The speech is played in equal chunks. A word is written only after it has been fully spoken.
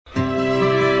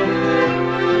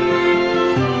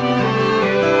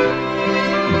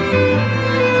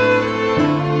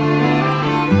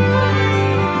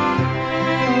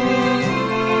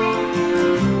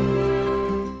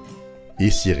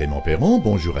Ici Raymond Perron,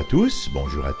 bonjour à tous,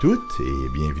 bonjour à toutes et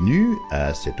bienvenue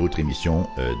à cette autre émission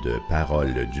de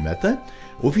Paroles du matin.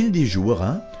 Au fil des jours,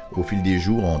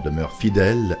 on demeure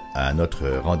fidèle à notre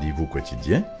rendez-vous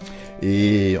quotidien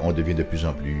et on devient de plus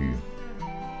en plus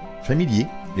familiers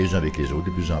les uns avec les autres,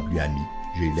 de plus en plus amis.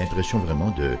 J'ai l'impression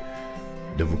vraiment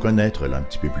de vous connaître là un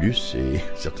petit peu plus et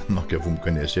certainement que vous me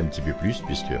connaissez un petit peu plus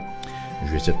puisque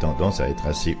j'ai cette tendance à être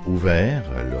assez ouvert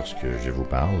lorsque je vous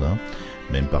parle,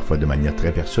 même parfois de manière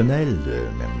très personnelle,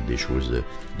 même des choses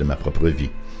de ma propre vie.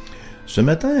 Ce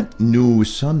matin, nous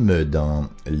sommes dans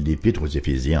l'Épître aux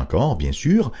Éphésiens encore, bien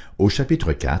sûr, au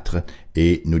chapitre 4,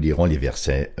 et nous lirons les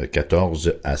versets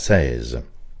 14 à 16.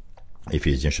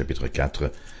 Éphésiens chapitre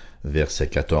 4, versets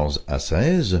 14 à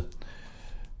 16,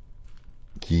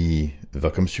 qui va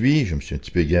comme suit. Je me suis un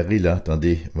petit peu égaré là,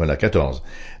 attendez, voilà, 14.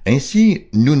 « Ainsi,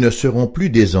 nous ne serons plus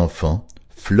des enfants,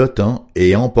 flottant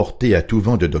et emportés à tout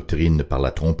vent de doctrine par la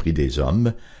tromperie des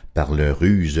hommes, par leur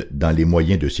ruse dans les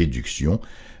moyens de séduction,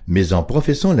 mais en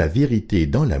professant la vérité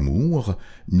dans l'amour,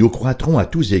 nous croîtrons à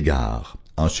tous égards,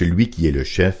 en celui qui est le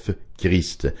chef,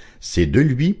 Christ. C'est de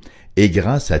lui, et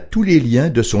grâce à tous les liens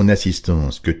de son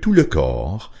assistance, que tout le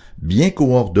corps, bien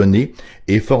coordonné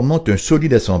et formant un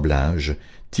solide assemblage,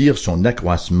 tire son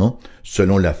accroissement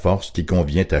selon la force qui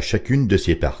convient à chacune de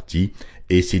ses parties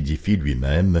et s'édifie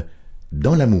lui-même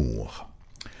dans l'amour. »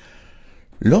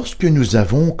 Lorsque nous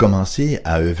avons commencé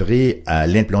à œuvrer à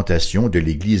l'implantation de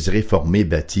l'Église réformée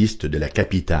baptiste de la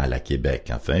capitale à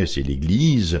Québec, enfin, c'est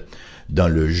l'Église dans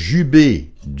le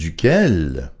jubé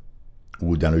duquel,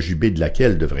 ou dans le jubé de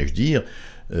laquelle, devrais-je dire,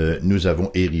 nous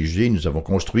avons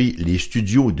construit les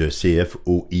studios de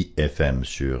CFOI-FM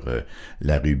sur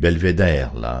la rue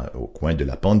Belvédère, là, au coin de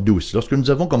la Pente Douce. Lorsque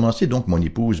nous avons commencé, donc, mon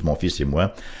épouse, mon fils et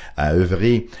moi, à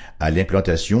œuvrer à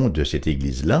l'implantation de cette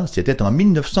église-là, c'était en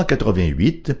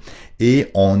 1988, et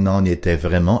on en était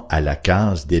vraiment à la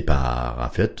case départ.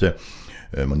 En fait,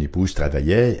 mon épouse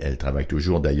travaillait, elle travaille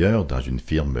toujours d'ailleurs dans une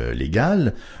firme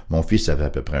légale. Mon fils avait à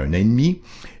peu près 1 an et demi.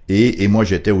 Et moi,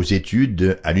 j'étais aux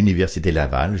études à l'Université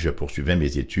Laval. Je poursuivais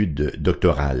mes études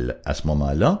doctorales à ce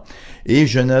moment-là. Et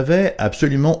je n'avais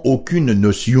absolument aucune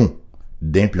notion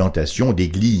d'implantation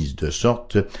d'église, de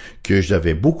sorte que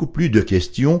j'avais beaucoup plus de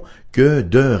questions que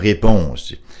de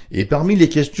réponses. Et parmi les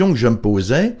questions que je me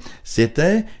posais,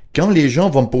 c'était quand les gens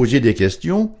vont me poser des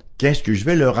questions, qu'est-ce que je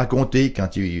vais leur raconter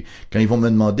quand ils vont me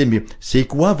demander, mais c'est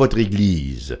quoi votre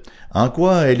église? En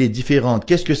quoi elle est différente?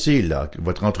 Qu'est-ce que c'est là,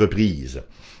 votre entreprise?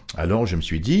 Alors je me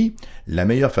suis dit, la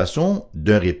meilleure façon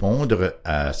de répondre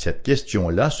à cette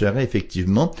question-là serait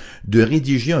effectivement de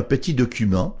rédiger un petit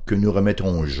document que nous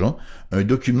remettrons aux gens, un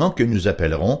document que nous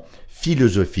appellerons «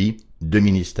 Philosophie de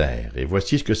ministère ». Et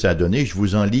voici ce que ça a donné, je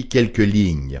vous en lis quelques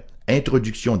lignes.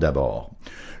 Introduction d'abord.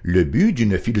 Le but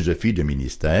d'une philosophie de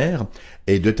ministère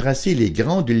est de tracer les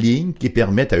grandes lignes qui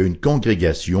permettent à une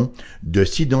congrégation de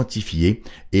s'identifier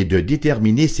et de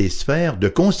déterminer ses sphères de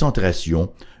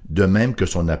concentration, de même que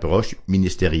son approche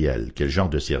ministérielle. Quel genre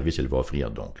de service elle va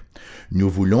offrir donc? Nous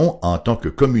voulons, en tant que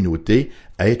communauté,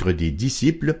 être des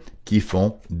disciples qui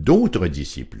font d'autres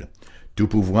disciples. Tout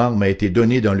pouvoir m'a été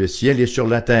donné dans le ciel et sur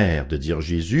la terre, de dire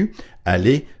Jésus.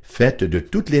 Allez, faites de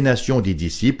toutes les nations des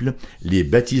disciples, les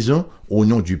baptisant au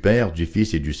nom du Père, du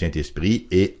Fils et du Saint-Esprit,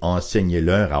 et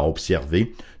enseignez-leur à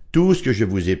observer tout ce que je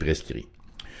vous ai prescrit.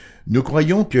 Nous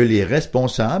croyons que les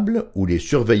responsables ou les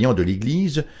surveillants de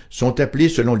l'Église sont appelés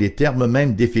selon les termes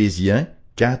mêmes d'Éphésiens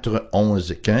 4,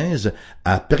 11, 15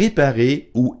 à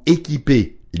préparer ou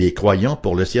équiper les croyants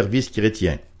pour le service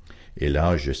chrétien. Et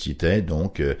là, je citais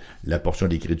donc la portion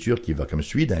d'écriture qui va comme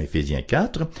suit dans Éphésiens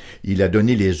 4. Il a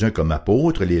donné les uns comme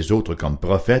apôtres, les autres comme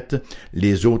prophètes,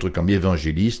 les autres comme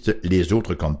évangélistes, les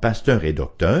autres comme pasteurs et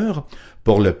docteurs,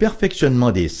 pour le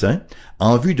perfectionnement des saints,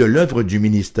 en vue de l'œuvre du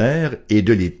ministère et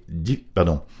de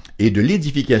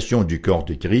l'édification du corps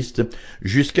de Christ,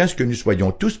 jusqu'à ce que nous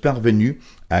soyons tous parvenus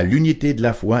à l'unité de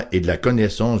la foi et de la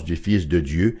connaissance du Fils de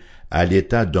Dieu, à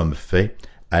l'état d'homme fait,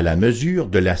 à la mesure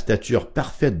de la stature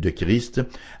parfaite de Christ,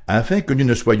 afin que nous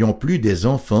ne soyons plus des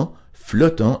enfants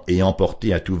flottant et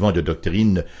emportés à tout vent de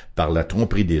doctrine par la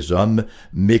tromperie des hommes,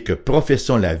 mais que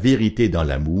professant la vérité dans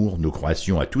l'amour, nous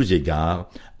croissions à tous égards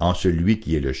en celui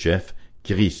qui est le chef,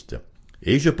 Christ.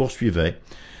 Et je poursuivais.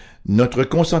 Notre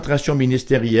concentration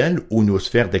ministérielle ou nos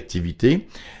sphères d'activité,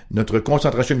 notre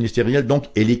concentration ministérielle donc,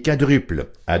 elle est quadruple.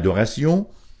 Adoration,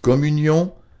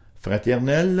 communion,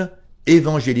 fraternelle,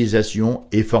 évangélisation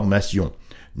et formation.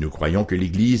 Nous croyons que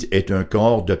l'Église est un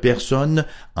corps de personnes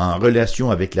en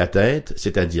relation avec la tête,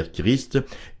 c'est-à-dire Christ,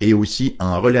 et aussi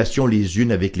en relation les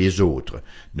unes avec les autres.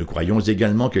 Nous croyons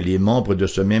également que les membres de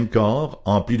ce même corps,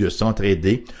 en plus de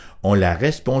s'entraider, ont la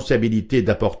responsabilité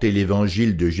d'apporter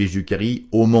l'évangile de Jésus-Christ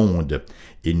au monde.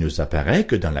 Il nous apparaît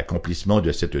que dans l'accomplissement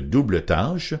de cette double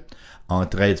tâche,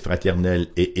 entraide fraternelle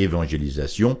et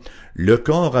évangélisation, le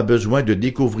corps a besoin de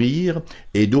découvrir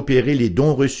et d'opérer les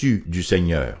dons reçus du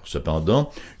Seigneur. Cependant,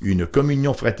 une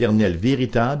communion fraternelle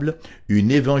véritable,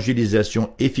 une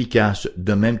évangélisation efficace,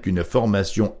 de même qu'une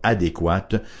formation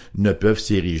adéquate, ne peuvent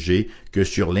s'ériger que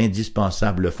sur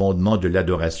l'indispensable fondement de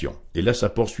l'adoration. Et là, ça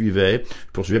poursuivait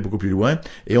beaucoup plus loin,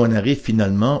 et on arrive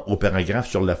finalement au paragraphe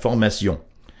sur la formation.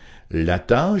 La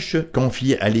tâche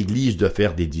confiée à l'Église de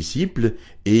faire des disciples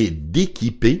et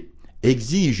d'équiper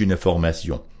exige une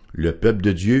formation. Le peuple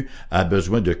de Dieu a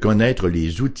besoin de connaître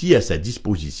les outils à sa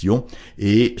disposition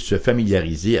et se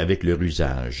familiariser avec leur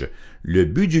usage. Le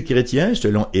but du chrétien,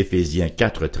 selon Éphésiens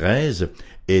 4,13,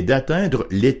 est d'atteindre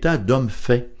l'état d'homme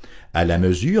fait, à la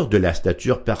mesure de la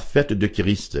stature parfaite de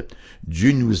Christ.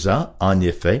 Dieu nous a, en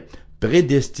effet,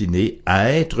 prédestinés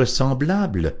à être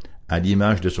semblables à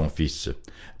l'image de son Fils.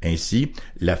 Ainsi,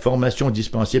 la formation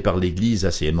dispensée par l'Église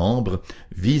à ses membres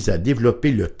vise à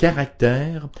développer le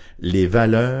caractère, les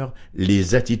valeurs,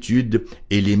 les attitudes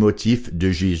et les motifs de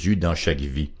Jésus dans chaque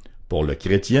vie. Pour le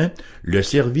chrétien, le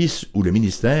service ou le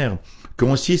ministère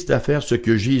consiste à faire ce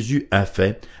que Jésus a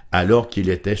fait alors qu'il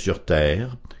était sur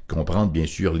terre, comprendre bien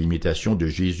sûr l'imitation de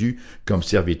Jésus comme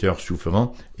serviteur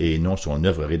souffrant et non son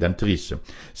œuvre rédemptrice.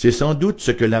 C'est sans doute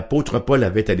ce que l'apôtre Paul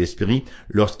avait à l'esprit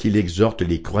lorsqu'il exhorte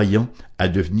les croyants à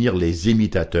devenir les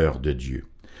imitateurs de Dieu.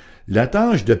 La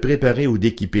tâche de préparer ou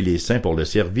d'équiper les saints pour le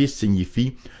service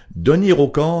signifie donner au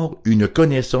corps une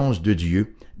connaissance de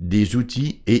Dieu, des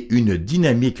outils et une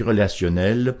dynamique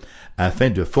relationnelle afin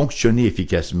de fonctionner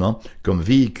efficacement comme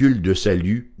véhicule de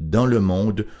salut dans le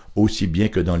monde aussi bien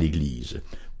que dans l'Église.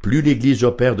 Plus l'Église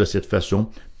opère de cette façon,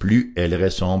 plus elle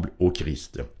ressemble au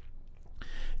Christ.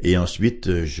 Et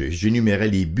ensuite, j'énumérais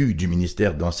les buts du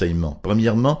ministère d'enseignement.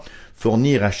 Premièrement,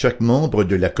 fournir à chaque membre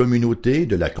de la communauté,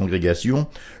 de la congrégation,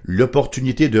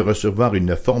 l'opportunité de recevoir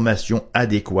une formation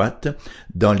adéquate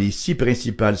dans les 6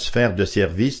 principales sphères de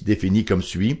service définies comme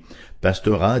suit: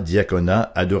 pastorat,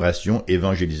 diaconat, adoration,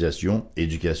 évangélisation,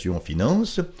 éducation,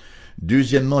 finances.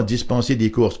 Deuxièmement, dispenser des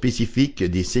cours spécifiques,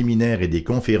 des séminaires et des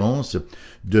conférences,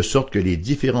 de sorte que les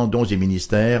différents dons et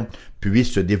ministères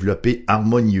puissent se développer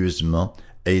harmonieusement,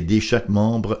 aider chaque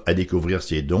membre à découvrir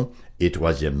ses dons. Et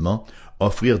troisièmement,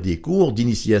 offrir des cours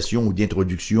d'initiation ou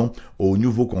d'introduction aux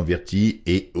nouveaux convertis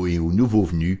et aux nouveaux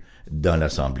venus dans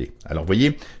l'Assemblée. Alors,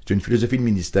 voyez, c'est une philosophie de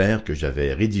ministère que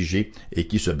j'avais rédigée et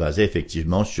qui se basait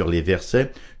effectivement sur les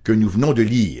versets que nous venons de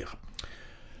lire.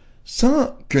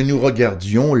 Sans que nous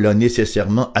regardions là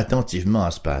nécessairement attentivement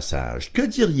à ce passage, que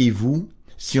diriez-vous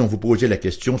si on vous posait la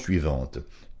question suivante?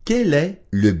 Quel est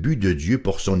le but de Dieu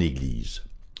pour son Église?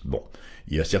 Bon,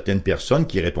 il y a certaines personnes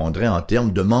qui répondraient en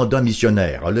termes de mandat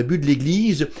missionnaire. Alors, le but de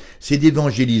l'Église, c'est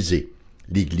d'évangéliser.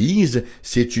 L'Église,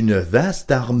 c'est une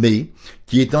vaste armée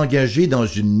qui est engagée dans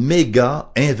une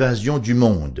méga invasion du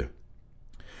monde.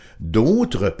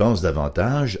 D'autres pensent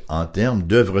davantage en termes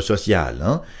d'œuvre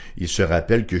sociale. Ils se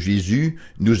rappellent que Jésus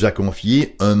nous a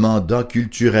confié un mandat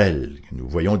culturel. Nous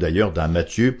voyons d'ailleurs dans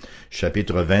Matthieu,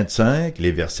 chapitre 25,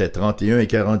 les versets 31 et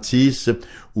 46,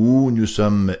 où nous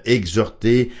sommes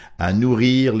exhortés à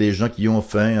nourrir les gens qui ont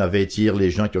faim, à vêtir les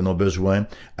gens qui en ont besoin,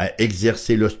 à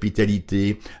exercer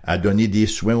l'hospitalité, à donner des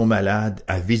soins aux malades,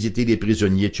 à visiter les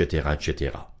prisonniers, etc.,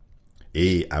 etc.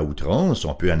 Et à outrance,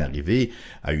 on peut en arriver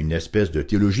à une espèce de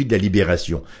théologie de la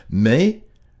libération. Mais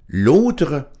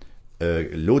l'autre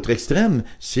extrême,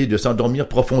 c'est de s'endormir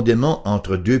profondément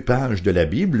entre 2 pages de la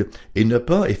Bible et ne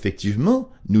pas effectivement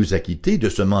nous acquitter de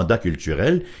ce mandat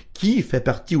culturel qui fait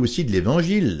partie aussi de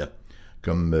l'Évangile.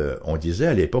 Comme on disait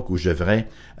à l'époque où j'œuvrais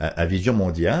à Vision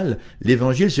mondiale,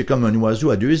 l'Évangile c'est comme un oiseau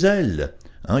à 2 ailes.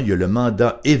 Il y a le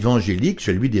mandat évangélique,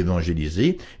 celui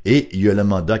d'évangéliser, et il y a le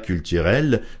mandat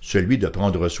culturel, celui de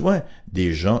prendre soin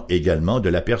des gens également, de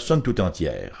la personne tout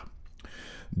entière.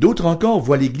 D'autres encore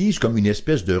voient l'Église comme une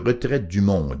espèce de retraite du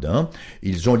monde.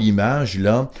 Ils ont l'image,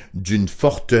 là, d'une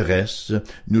forteresse.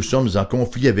 Nous sommes en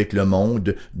conflit avec le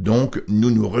monde, donc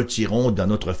nous nous retirons dans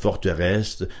notre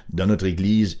forteresse, dans notre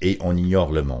Église, et on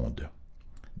ignore le monde.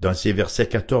 Dans ces versets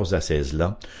 14 à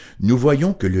 16-là, nous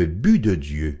voyons que le but de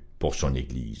Dieu pour son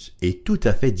Église est tout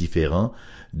à fait différent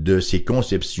de ses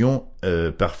conceptions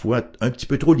parfois un petit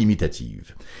peu trop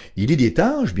limitatives. Il y a des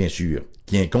tâches, bien sûr,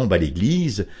 qui incombent à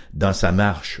l'Église dans sa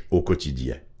marche au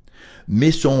quotidien. Mais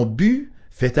son but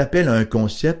fait appel à un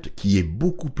concept qui est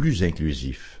beaucoup plus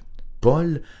inclusif.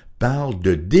 Paul parle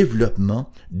de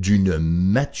développement d'une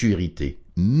maturité.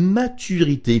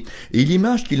 Maturité. Et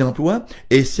l'image qu'il emploie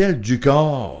est celle du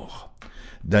corps.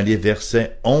 Dans les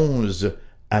versets 11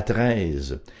 à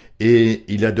 13. Et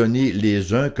il a donné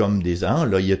les uns comme des anges.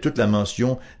 Là, il y a toute la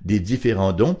mention des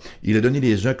différents dons. Il a donné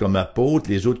les uns comme apôtres,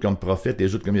 les autres comme prophètes,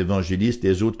 les autres comme évangélistes,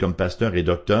 les autres comme pasteurs et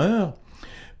docteurs,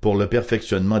 pour le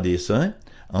perfectionnement des saints,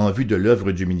 en vue de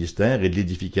l'œuvre du ministère et de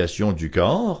l'édification du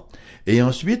corps. Et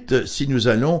ensuite, si nous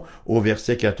allons au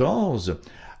verset 14,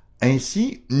 «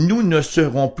 Ainsi, nous ne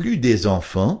serons plus des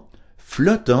enfants,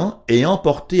 flottant et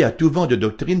emportés à tout vent de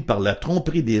doctrine par la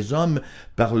tromperie des hommes,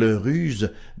 par leur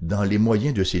ruse dans les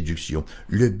moyens de séduction. »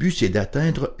 Le but, c'est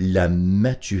d'atteindre la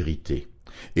maturité.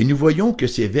 Et nous voyons que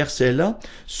ces versets-là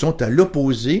sont à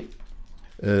l'opposé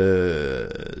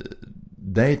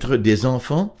d'être des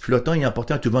enfants flottant et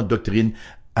emportés à tout vent de doctrine,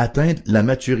 atteindre la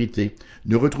maturité.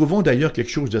 Nous retrouvons d'ailleurs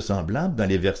quelque chose de semblable dans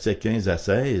les versets 15 à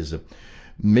 16.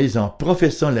 « Mais en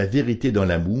professant la vérité dans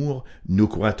l'amour, nous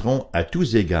croîtrons à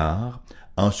tous égards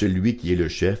en celui qui est le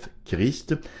chef,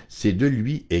 Christ. C'est de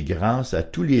lui et grâce à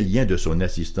tous les liens de son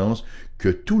assistance que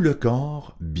tout le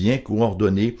corps, bien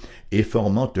coordonné et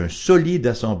formant un solide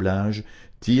assemblage,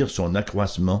 tire son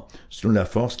accroissement selon la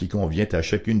force qui convient à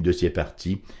chacune de ses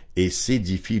parties et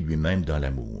s'édifie lui-même dans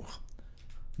l'amour. »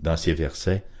 Dans ces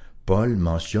versets, Paul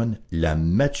mentionne la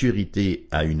maturité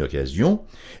à une occasion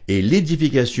et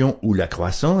l'édification ou la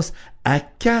croissance à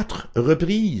 4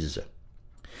 reprises.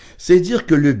 C'est dire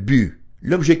que le but,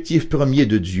 l'objectif premier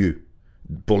de Dieu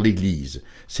pour l'Église,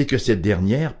 c'est que cette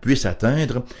dernière puisse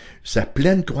atteindre sa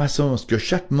pleine croissance, que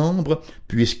chaque membre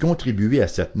puisse contribuer à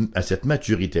cette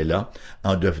maturité-là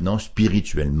en devenant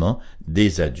spirituellement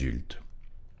des adultes.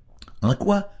 En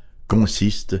quoi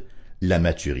consiste la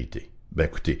maturité? Ben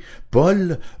écoutez,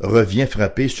 Paul revient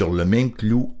frapper sur le même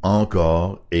clou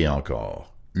encore et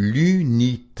encore.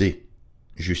 L'unité.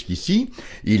 Jusqu'ici,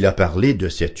 il a parlé de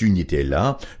cette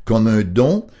unité-là comme un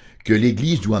don que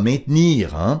l'Église doit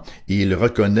maintenir. Il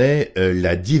reconnaît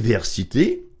la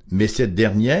diversité, mais cette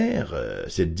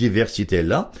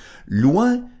diversité-là,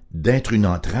 loin d'être une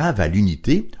entrave à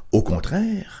l'unité, au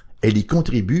contraire, elle y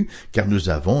contribue car nous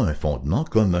avons un fondement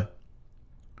commun.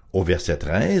 Au verset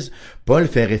 13, Paul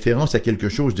fait référence à quelque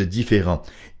chose de différent.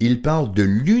 Il parle de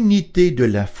l'unité de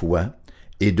la foi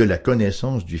et de la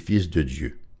connaissance du Fils de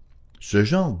Dieu. Ce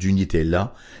genre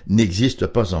d'unité-là n'existe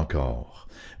pas encore,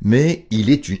 mais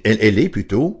c'est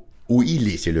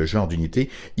le genre d'unité,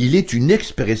 il est une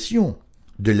expression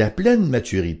de la pleine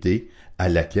maturité à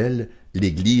laquelle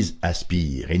l'Église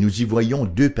aspire. Et nous y voyons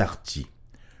 2 parties,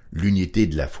 l'unité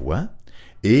de la foi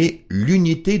et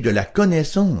l'unité de la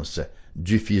connaissance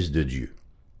du Fils de Dieu.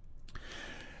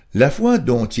 La foi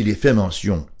dont il est fait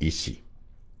mention ici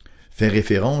fait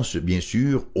référence, bien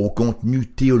sûr, au contenu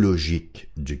théologique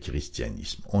du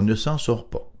christianisme. On ne s'en sort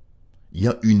pas. Il y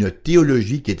a une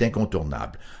théologie qui est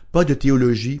incontournable. Pas de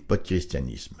théologie, pas de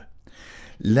christianisme.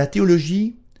 La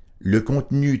théologie, le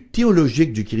contenu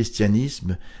théologique du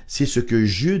christianisme, c'est ce que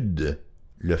Jude,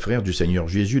 le frère du Seigneur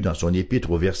Jésus, dans son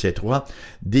épître au verset 3,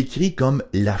 décrit comme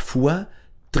la foi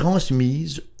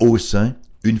transmise aux saints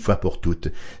une fois pour toutes.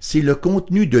 C'est le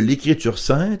contenu de l'Écriture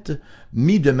sainte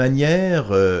mis de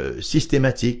manière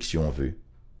systématique, si on veut,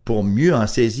 pour mieux en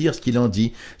saisir ce qu'il en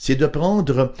dit. C'est de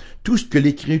prendre tout ce que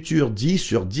l'Écriture dit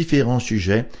sur différents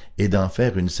sujets et d'en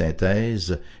faire une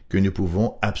synthèse que nous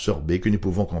pouvons absorber, que nous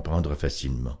pouvons comprendre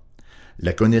facilement.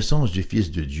 La connaissance du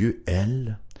Fils de Dieu,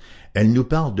 elle nous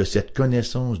parle de cette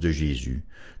connaissance de Jésus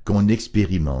qu'on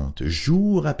expérimente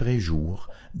jour après jour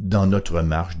dans notre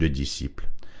marche de disciples.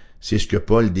 C'est ce que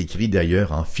Paul décrit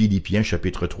d'ailleurs en Philippiens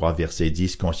chapitre 3 verset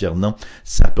 10 concernant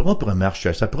sa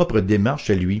propre démarche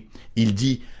à lui. Il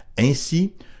dit «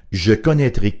 Ainsi, je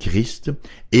connaîtrai Christ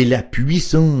et la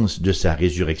puissance de sa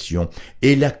résurrection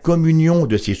et la communion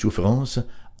de ses souffrances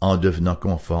en devenant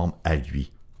conforme à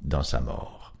lui dans sa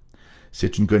mort. »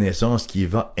 C'est une connaissance qui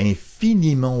va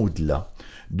infiniment au-delà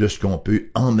de ce qu'on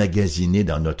peut emmagasiner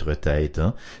dans notre tête.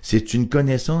 C'est une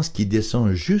connaissance qui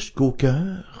descend jusqu'au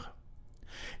cœur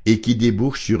et qui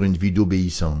débouche sur une vie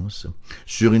d'obéissance,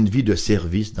 sur une vie de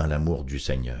service dans l'amour du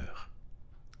Seigneur.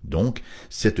 Donc,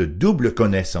 cette double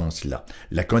connaissance-là,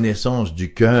 la connaissance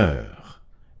du cœur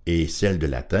et celle de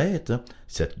la tête,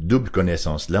 cette double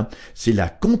connaissance-là, c'est la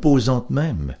composante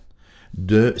même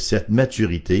de cette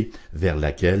maturité vers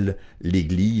laquelle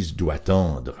l'Église doit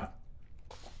tendre.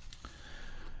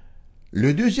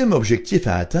 Le deuxième objectif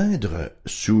à atteindre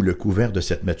sous le couvert de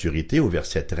cette maturité, au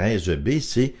verset 13b,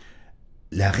 c'est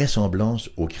la ressemblance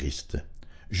au Christ,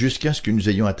 jusqu'à ce que nous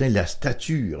ayons atteint la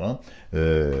stature.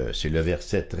 C'est le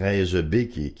verset 13b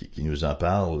qui nous en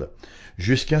parle.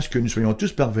 Jusqu'à ce que nous soyons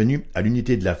tous parvenus à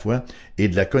l'unité de la foi et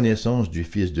de la connaissance du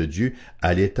Fils de Dieu,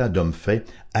 à l'état d'homme fait,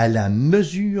 à la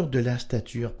mesure de la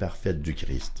stature parfaite du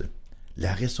Christ.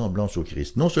 la ressemblance au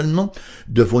Christ. Non seulement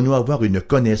devons-nous avoir une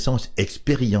connaissance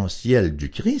expérientielle du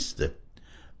Christ,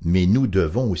 mais nous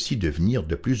devons aussi devenir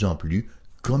de plus en plus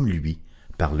comme lui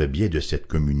par le biais de cette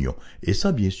communion. Et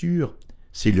ça, bien sûr,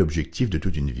 c'est l'objectif de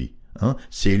toute une vie.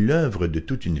 C'est l'œuvre de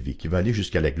toute une vie qui va aller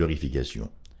jusqu'à la glorification.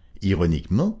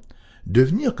 Ironiquement,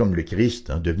 devenir comme le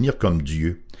Christ, devenir comme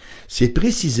Dieu, c'est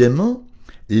précisément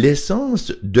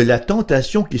l'essence de la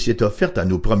tentation qui s'est offerte à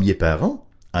nos premiers parents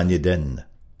en Éden.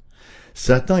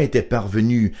 Satan était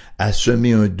parvenu à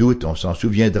semer un doute, on s'en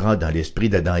souviendra, dans l'esprit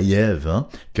d'Adam et Ève,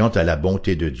 quant à la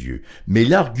bonté de Dieu. Mais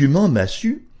l'argument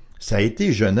massue, ça a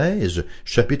été Genèse,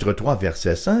 chapitre 3,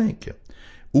 verset 5,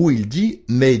 où il dit «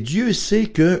 Mais Dieu sait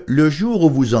que le jour où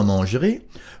vous en mangerez,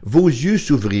 vos yeux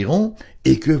s'ouvriront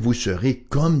et que vous serez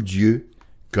comme Dieu,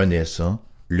 connaissant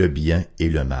le bien et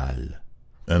le mal. »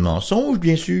 Un mensonge,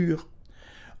 bien sûr.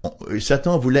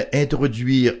 Satan voulait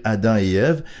introduire Adam et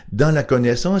Ève dans la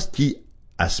connaissance qui,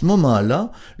 à ce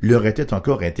moment-là, leur était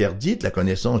encore interdite, la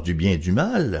connaissance du bien et du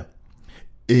mal.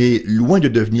 Et loin de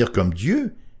devenir comme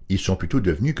Dieu, ils sont plutôt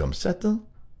devenus comme Satan.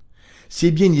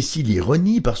 C'est bien ici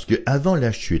l'ironie parce que avant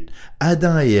la chute,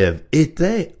 Adam et Ève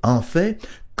étaient, en fait,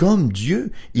 comme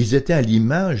Dieu, ils étaient à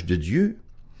l'image de Dieu.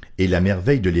 Et la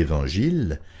merveille de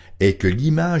l'Évangile est que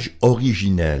l'image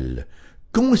originelle,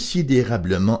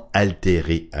 considérablement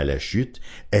altérée à la chute,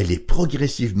 elle est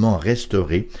progressivement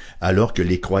restaurée alors que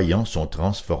les croyants sont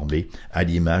transformés à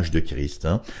l'image de Christ,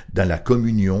 dans la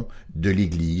communion de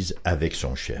l'Église avec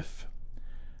son chef.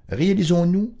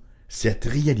 Réalisons-nous cette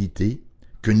réalité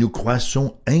que nous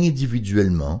croissons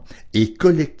individuellement et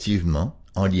collectivement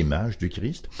en l'image de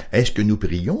Christ? Est-ce que nous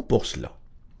prions pour cela?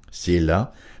 C'est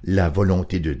là la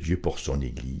volonté de Dieu pour son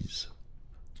Église.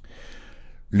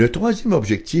 Le troisième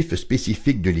objectif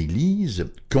spécifique de l'Église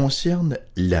concerne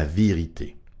la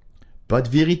vérité. Pas de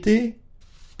vérité,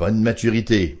 pas de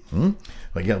maturité.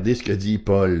 Regardez ce que dit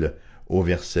Paul au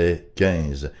verset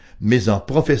 15. « Mais en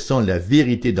professant la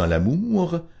vérité dans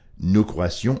l'amour, nous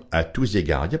croissions à tous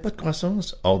égards. » Il n'y a pas de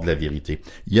croissance hors de la vérité.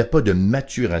 Il n'y a pas de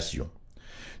maturation.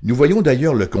 Nous voyons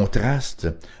d'ailleurs le contraste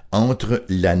entre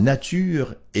la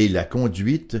nature et la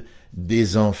conduite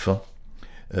des enfants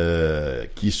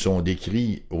qui sont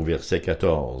décrits au verset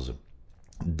 14.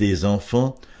 Des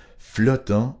enfants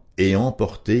flottant et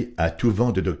emportés à tout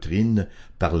vent de doctrine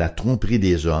par la tromperie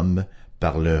des hommes,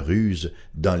 par leur ruse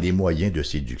dans les moyens de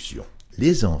séduction.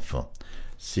 Les enfants,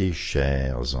 ces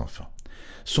chers enfants,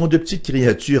 sont de petites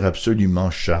créatures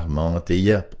absolument charmantes et il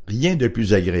n'y a rien de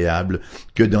plus agréable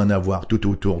que d'en avoir tout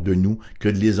autour de nous, que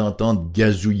de les entendre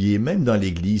gazouiller, même dans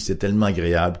l'église, c'est tellement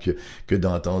agréable que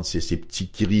d'entendre ces petits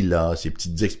cris-là, ces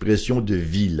petites expressions de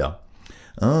vie-là.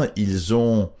 Ils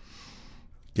ont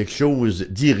quelque chose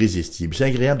d'irrésistible. C'est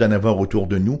agréable d'en avoir autour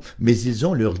de nous, mais ils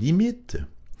ont leurs limites.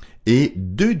 Et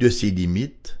deux de ces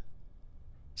limites,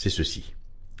 c'est ceci: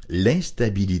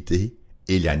 l'instabilité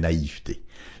et la naïveté.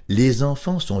 Les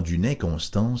enfants sont d'une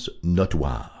inconstance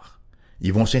notoire.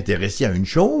 Ils vont s'intéresser à une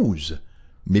chose,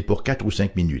 mais pour 4 ou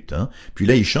 5 minutes. Puis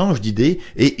là, ils changent d'idée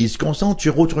et ils se concentrent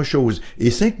sur autre chose. Et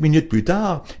 5 minutes plus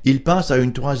tard, ils passent à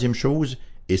une troisième chose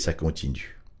et ça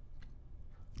continue.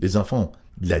 Les enfants ont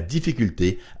de la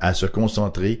difficulté à se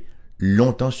concentrer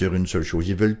longtemps sur une seule chose.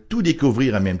 Ils veulent tout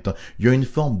découvrir en même temps. Il y a une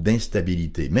forme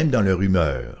d'instabilité, même dans leur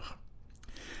humeur.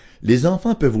 Les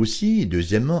enfants peuvent aussi,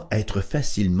 deuxièmement, être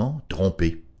facilement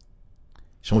trompés.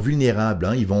 Ils sont vulnérables,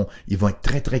 ils vont être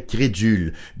très très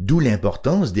crédules, d'où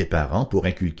l'importance des parents pour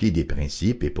inculquer des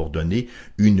principes et pour donner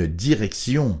une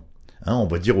direction. On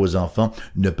va dire aux enfants,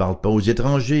 ne parle pas aux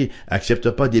étrangers,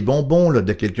 accepte pas des bonbons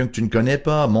de quelqu'un que tu ne connais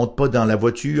pas, monte pas dans la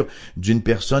voiture d'une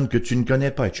personne que tu ne connais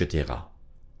pas, etc.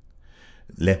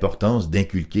 L'importance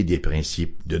d'inculquer des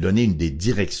principes, de donner des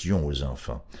directions aux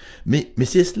enfants. Mais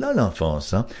c'est cela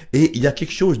l'enfance, et il y a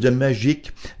quelque chose de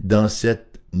magique dans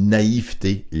cette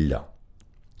naïveté-là.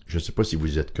 Je ne sais pas si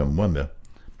vous êtes comme moi, mais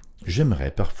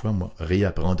j'aimerais parfois,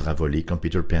 réapprendre à voler comme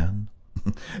Peter Pan,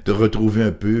 de retrouver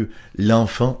un peu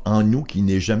l'enfant en nous qui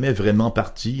n'est jamais vraiment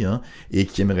parti, et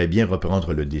qui aimerait bien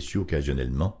reprendre le dessus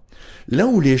occasionnellement. Là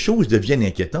où les choses deviennent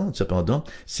inquiétantes, cependant,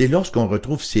 c'est lorsqu'on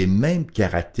retrouve ces mêmes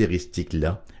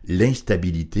caractéristiques-là,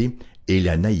 l'instabilité et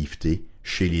la naïveté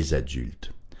chez les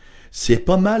adultes. C'est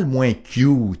pas mal moins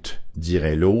cute,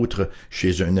 dirait l'autre,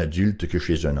 chez un adulte que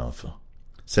chez un enfant.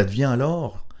 Ça devient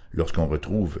alors, lorsqu'on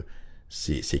retrouve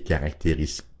ces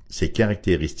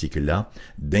caractéristiques-là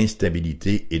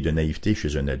d'instabilité et de naïveté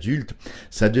chez un adulte,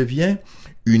 ça devient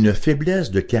une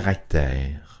faiblesse de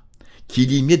caractère qui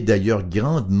limite d'ailleurs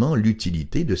grandement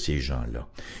l'utilité de ces gens-là.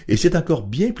 Et c'est encore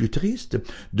bien plus triste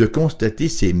de constater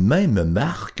ces mêmes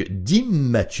marques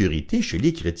d'immaturité chez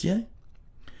les chrétiens.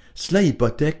 Cela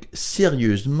hypothèque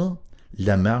sérieusement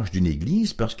la marche d'une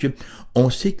Église parce que on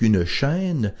sait qu'une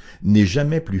chaîne n'est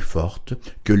jamais plus forte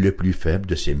que le plus faible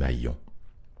de ses maillons.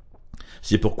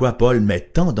 C'est pourquoi Paul met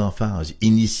tant d'emphase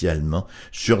initialement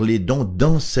sur les dons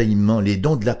d'enseignement, les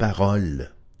dons de la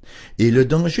parole. Et le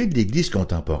danger de l'Église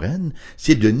contemporaine,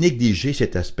 c'est de négliger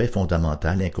cet aspect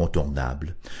fondamental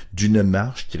incontournable d'une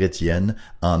marche chrétienne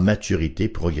en maturité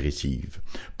progressive,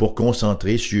 pour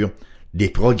concentrer sur des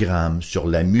programmes, sur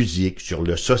la musique, sur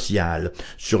le social,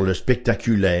 sur le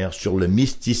spectaculaire, sur le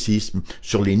mysticisme,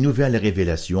 sur les nouvelles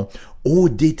révélations, au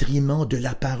détriment de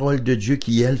la parole de Dieu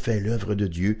qui, elle, fait l'œuvre de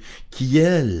Dieu, qui,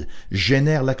 elle,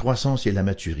 génère la croissance et la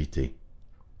maturité.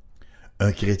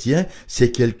 Un chrétien,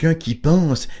 c'est quelqu'un qui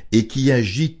pense et qui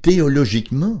agit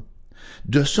théologiquement,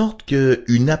 de sorte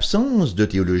qu'une absence de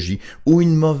théologie ou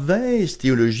une mauvaise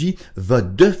théologie va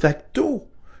de facto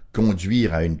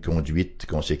conduire à une conduite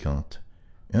conséquente,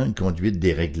 une conduite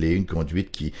déréglée, une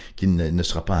conduite qui ne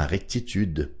sera pas en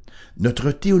rectitude.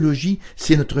 Notre théologie,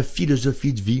 c'est notre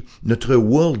philosophie de vie, notre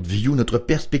world view, notre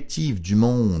perspective du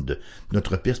monde,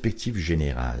 notre perspective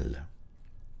générale.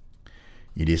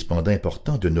 Il est cependant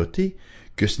important de noter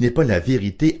que ce n'est pas la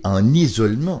vérité en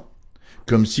isolement,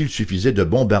 comme s'il suffisait de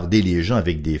bombarder les gens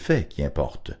avec des faits qui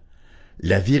importent.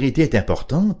 La vérité est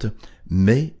importante,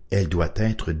 mais elle doit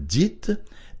être dite,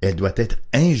 elle doit être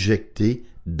injectée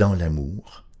dans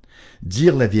l'amour.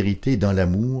 Dire la vérité dans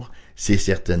l'amour, c'est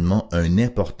certainement un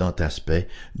important aspect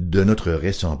de notre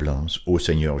ressemblance au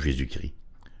Seigneur Jésus-Christ.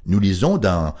 Nous lisons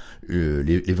dans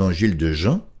l'évangile de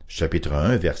Jean, chapitre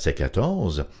 1, verset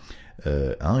 14,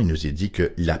 il nous est dit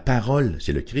que la parole,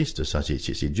 c'est le Christ, ça,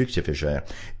 c'est Dieu qui s'est fait chair,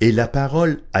 et la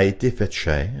parole a été faite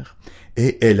chair,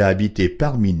 et elle a habité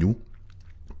parmi nous,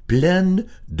 pleine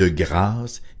de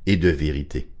grâce et de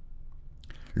vérité.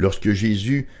 Lorsque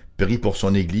Jésus prie pour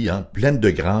son Église, pleine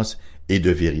de grâce et de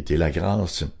vérité, la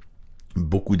grâce,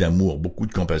 beaucoup d'amour, beaucoup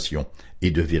de compassion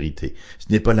et de vérité.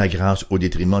 Ce n'est pas la grâce au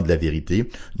détriment de la vérité,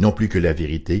 non plus que la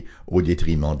vérité au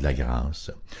détriment de la grâce.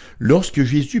 Lorsque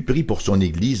Jésus prie pour son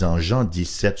Église en Jean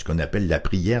 17, ce qu'on appelle la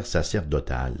prière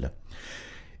sacerdotale,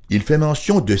 il fait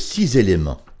mention de 6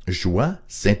 éléments: joie,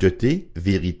 sainteté,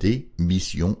 vérité,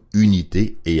 mission,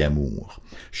 unité et amour.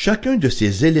 Chacun de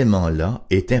ces éléments-là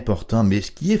est important, mais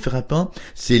ce qui est frappant,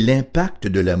 c'est l'impact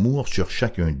de l'amour sur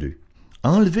chacun d'eux.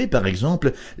 Enlevez par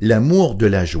exemple l'amour de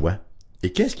la joie.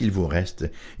 Et qu'est-ce qu'il vous reste?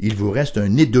 Il vous reste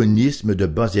un hédonisme de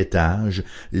bas étage,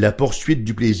 la poursuite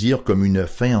du plaisir comme une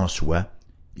fin en soi.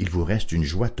 Il vous reste une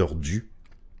joie tordue.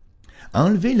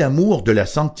 Enlevez l'amour de la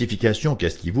sanctification,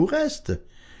 qu'est-ce qui vous reste?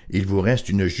 Il vous reste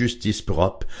une justice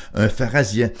propre, un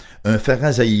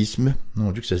pharisaïsme,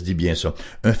 mon Dieu que ça se dit bien ça,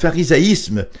 un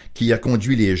pharisaïsme qui a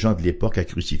conduit les gens de l'époque à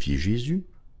crucifier Jésus.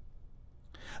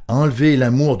 Enlevez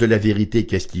l'amour de la vérité,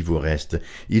 qu'est-ce qui vous reste?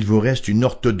 Il vous reste une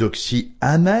orthodoxie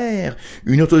amère,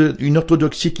 une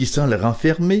orthodoxie qui sent le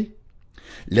renfermer.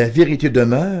 La vérité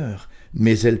demeure,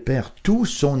 mais elle perd tout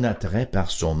son attrait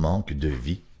par son manque de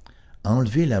vie.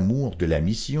 Enlevez l'amour de la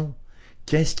mission.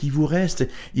 Qu'est-ce qui vous reste?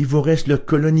 Il vous reste le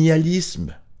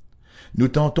colonialisme. Nous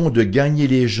tentons de gagner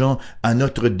les gens à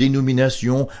notre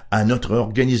dénomination, à notre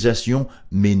organisation,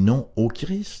 mais non au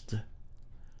Christ.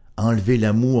 Enlevez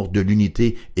l'amour de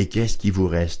l'unité et qu'est-ce qui vous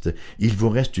reste? Il vous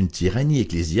reste une tyrannie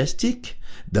ecclésiastique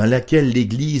dans laquelle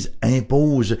l'Église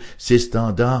impose ses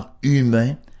standards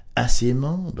humains à ses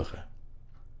membres.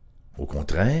 Au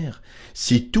contraire,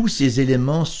 si tous ces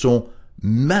éléments sont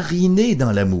marinés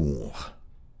dans l'amour,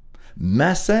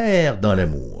 macèrent dans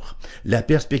l'amour, la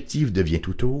perspective devient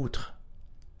tout autre.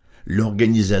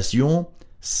 L'organisation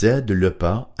cède le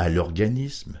pas à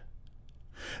l'organisme.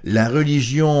 La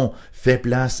religion fait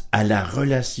place à la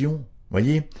relation.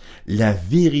 Voyez, la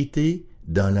vérité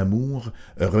dans l'amour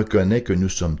reconnaît que nous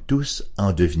sommes tous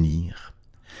en devenir.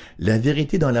 La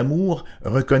vérité dans l'amour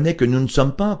reconnaît que nous ne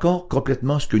sommes pas encore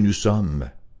complètement ce que nous sommes.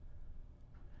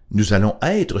 Nous allons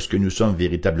être ce que nous sommes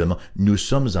véritablement. Nous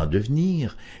sommes en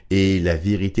devenir. Et la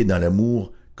vérité dans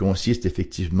l'amour consiste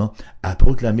effectivement à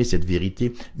proclamer cette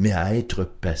vérité, mais à être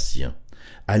patient,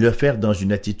 à le faire dans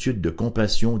une attitude de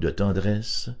compassion, de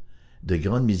tendresse, de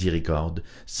grande miséricorde,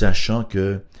 sachant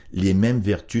que les mêmes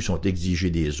vertus sont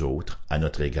exigées des autres à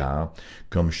notre égard,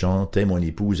 comme chantait mon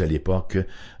épouse à l'époque,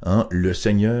 le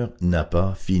Seigneur n'a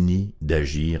pas fini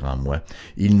d'agir en moi.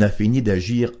 Il n'a fini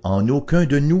d'agir en aucun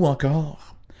de nous encore.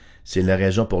 C'est la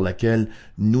raison pour laquelle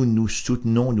nous nous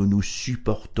soutenons, nous nous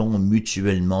supportons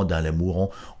mutuellement dans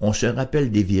l'amour. On se rappelle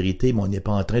des vérités, mais on n'est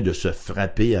pas en train de se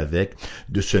frapper avec,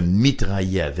 de se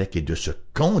mitrailler avec et de se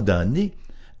condamner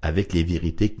avec les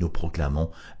vérités que nous proclamons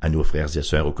à nos frères et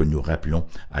sœurs ou que nous rappelons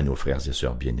à nos frères et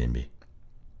sœurs bien-aimés.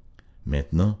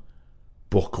 Maintenant,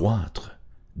 pour croître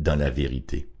dans la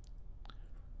vérité,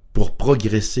 pour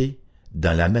progresser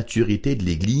dans la maturité de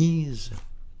l'Église,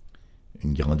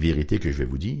 une grande vérité que je vais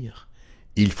vous dire,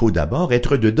 il faut d'abord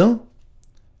être dedans.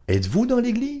 Êtes-vous dans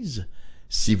l'Église?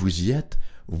 Si vous y êtes,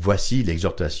 voici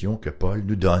l'exhortation que Paul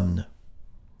nous donne.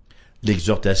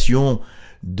 L'exhortation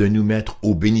de nous mettre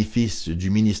au bénéfice du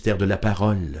ministère de la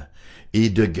parole et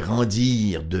de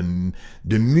grandir, de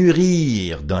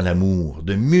mûrir dans l'amour,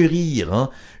 de mûrir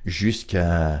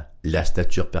jusqu'à la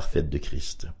stature parfaite de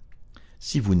Christ.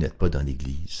 Si vous n'êtes pas dans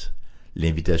l'Église,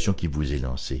 l'invitation qui vous est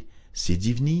lancée, c'est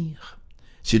d'y venir,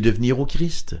 c'est de venir au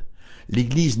Christ.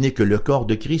 L'Église n'est que le corps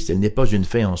de Christ, elle n'est pas une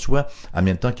fin en soi, en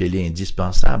même temps qu'elle est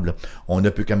indispensable. On ne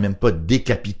peut quand même pas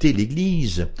décapiter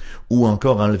l'Église, ou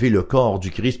encore enlever le corps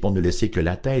du Christ pour ne laisser que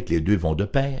la tête, les deux vont de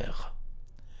pair.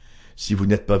 Si vous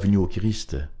n'êtes pas venu au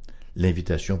Christ,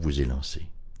 l'invitation vous est lancée.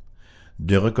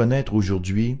 De reconnaître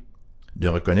aujourd'hui, de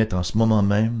reconnaître en ce moment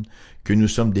même que nous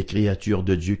sommes des créatures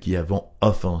de Dieu qui avons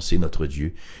offensé notre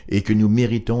Dieu, et que nous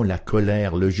méritons la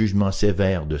colère, le jugement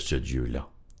sévère de ce Dieu-là.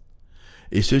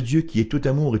 Et ce Dieu qui est tout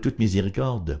amour et toute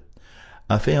miséricorde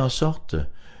a fait en sorte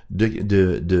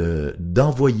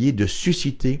d'envoyer, de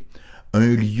susciter un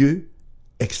lieu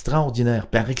extraordinaire,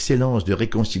 par excellence, de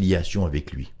réconciliation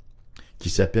avec lui, qui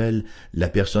s'appelle la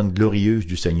personne glorieuse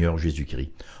du Seigneur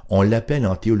Jésus-Christ. On l'appelle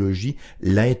en théologie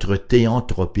l'être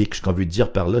théanthropique. Ce qu'on veut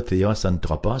dire par là, théos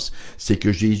anthropos, c'est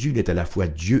que Jésus est à la fois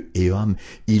Dieu et homme.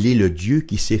 Il est le Dieu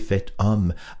qui s'est fait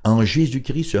homme. En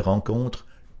Jésus-Christ se rencontrent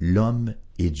l'homme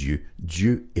et Dieu,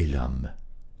 Dieu et l'homme.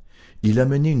 Il a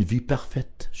mené une vie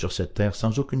parfaite sur cette terre,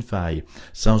 sans aucune faille,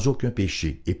 sans aucun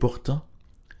péché. Et pourtant,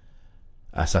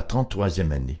 à sa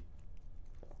 33e année,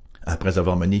 après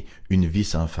avoir mené une vie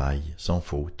sans faille, sans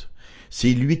faute,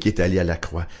 c'est lui qui est allé à la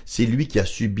croix, c'est lui qui a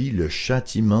subi le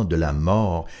châtiment de la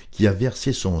mort, qui a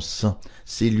versé son sang,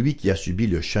 c'est lui qui a subi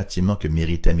le châtiment que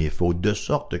méritaient mes fautes, de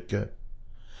sorte que,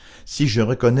 si je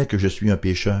reconnais que je suis un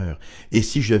pécheur, et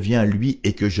si je viens à lui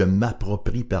et que je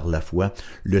m'approprie par la foi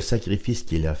le sacrifice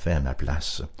qu'il a fait à ma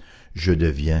place, je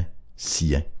deviens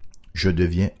sien, je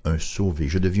deviens un sauvé,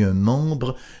 je deviens un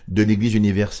membre de l'Église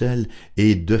universelle,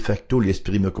 et de facto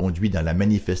l'Esprit me conduit dans la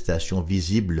manifestation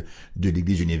visible de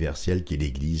l'Église universelle qui est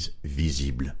l'Église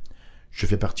visible. Je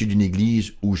fais partie d'une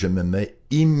Église où je me mets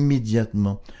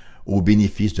immédiatement au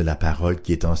bénéfice de la parole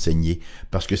qui est enseignée,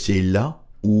 parce que c'est là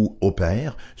où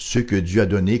opèrent ceux que Dieu a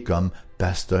donnés comme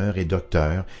pasteurs et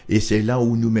docteurs, et c'est là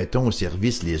où nous mettons au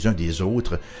service les uns des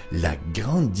autres la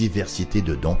grande diversité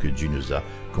de dons que Dieu nous a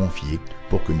confiés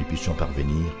pour que nous puissions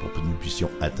parvenir, pour que nous puissions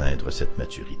atteindre cette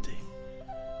maturité.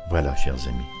 Voilà, chers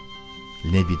amis,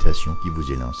 l'invitation qui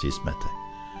vous est lancée ce matin.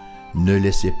 Ne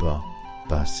laissez pas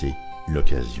passer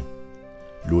l'occasion.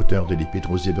 L'auteur de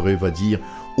l'Épître aux Hébreux va dire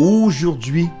 «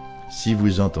 Aujourd'hui, si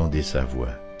vous entendez sa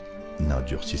voix,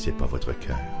 n'endurcissez pas votre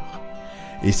cœur. »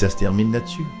 Et ça se termine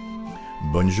là-dessus.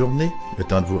 Bonne journée. Le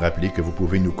temps de vous rappeler que vous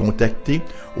pouvez nous contacter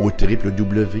au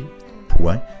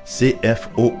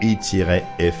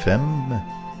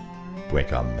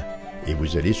www.cfoi-fm.com et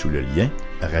vous allez sous le lien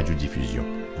Radiodiffusion.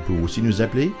 Vous pouvez aussi nous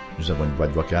appeler. Nous avons une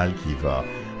boîte vocale qui va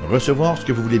recevoir ce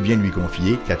que vous voulez bien lui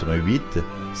confier. 88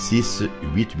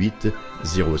 688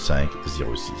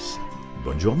 0506.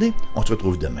 Bonne journée. On se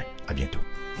retrouve demain. À bientôt.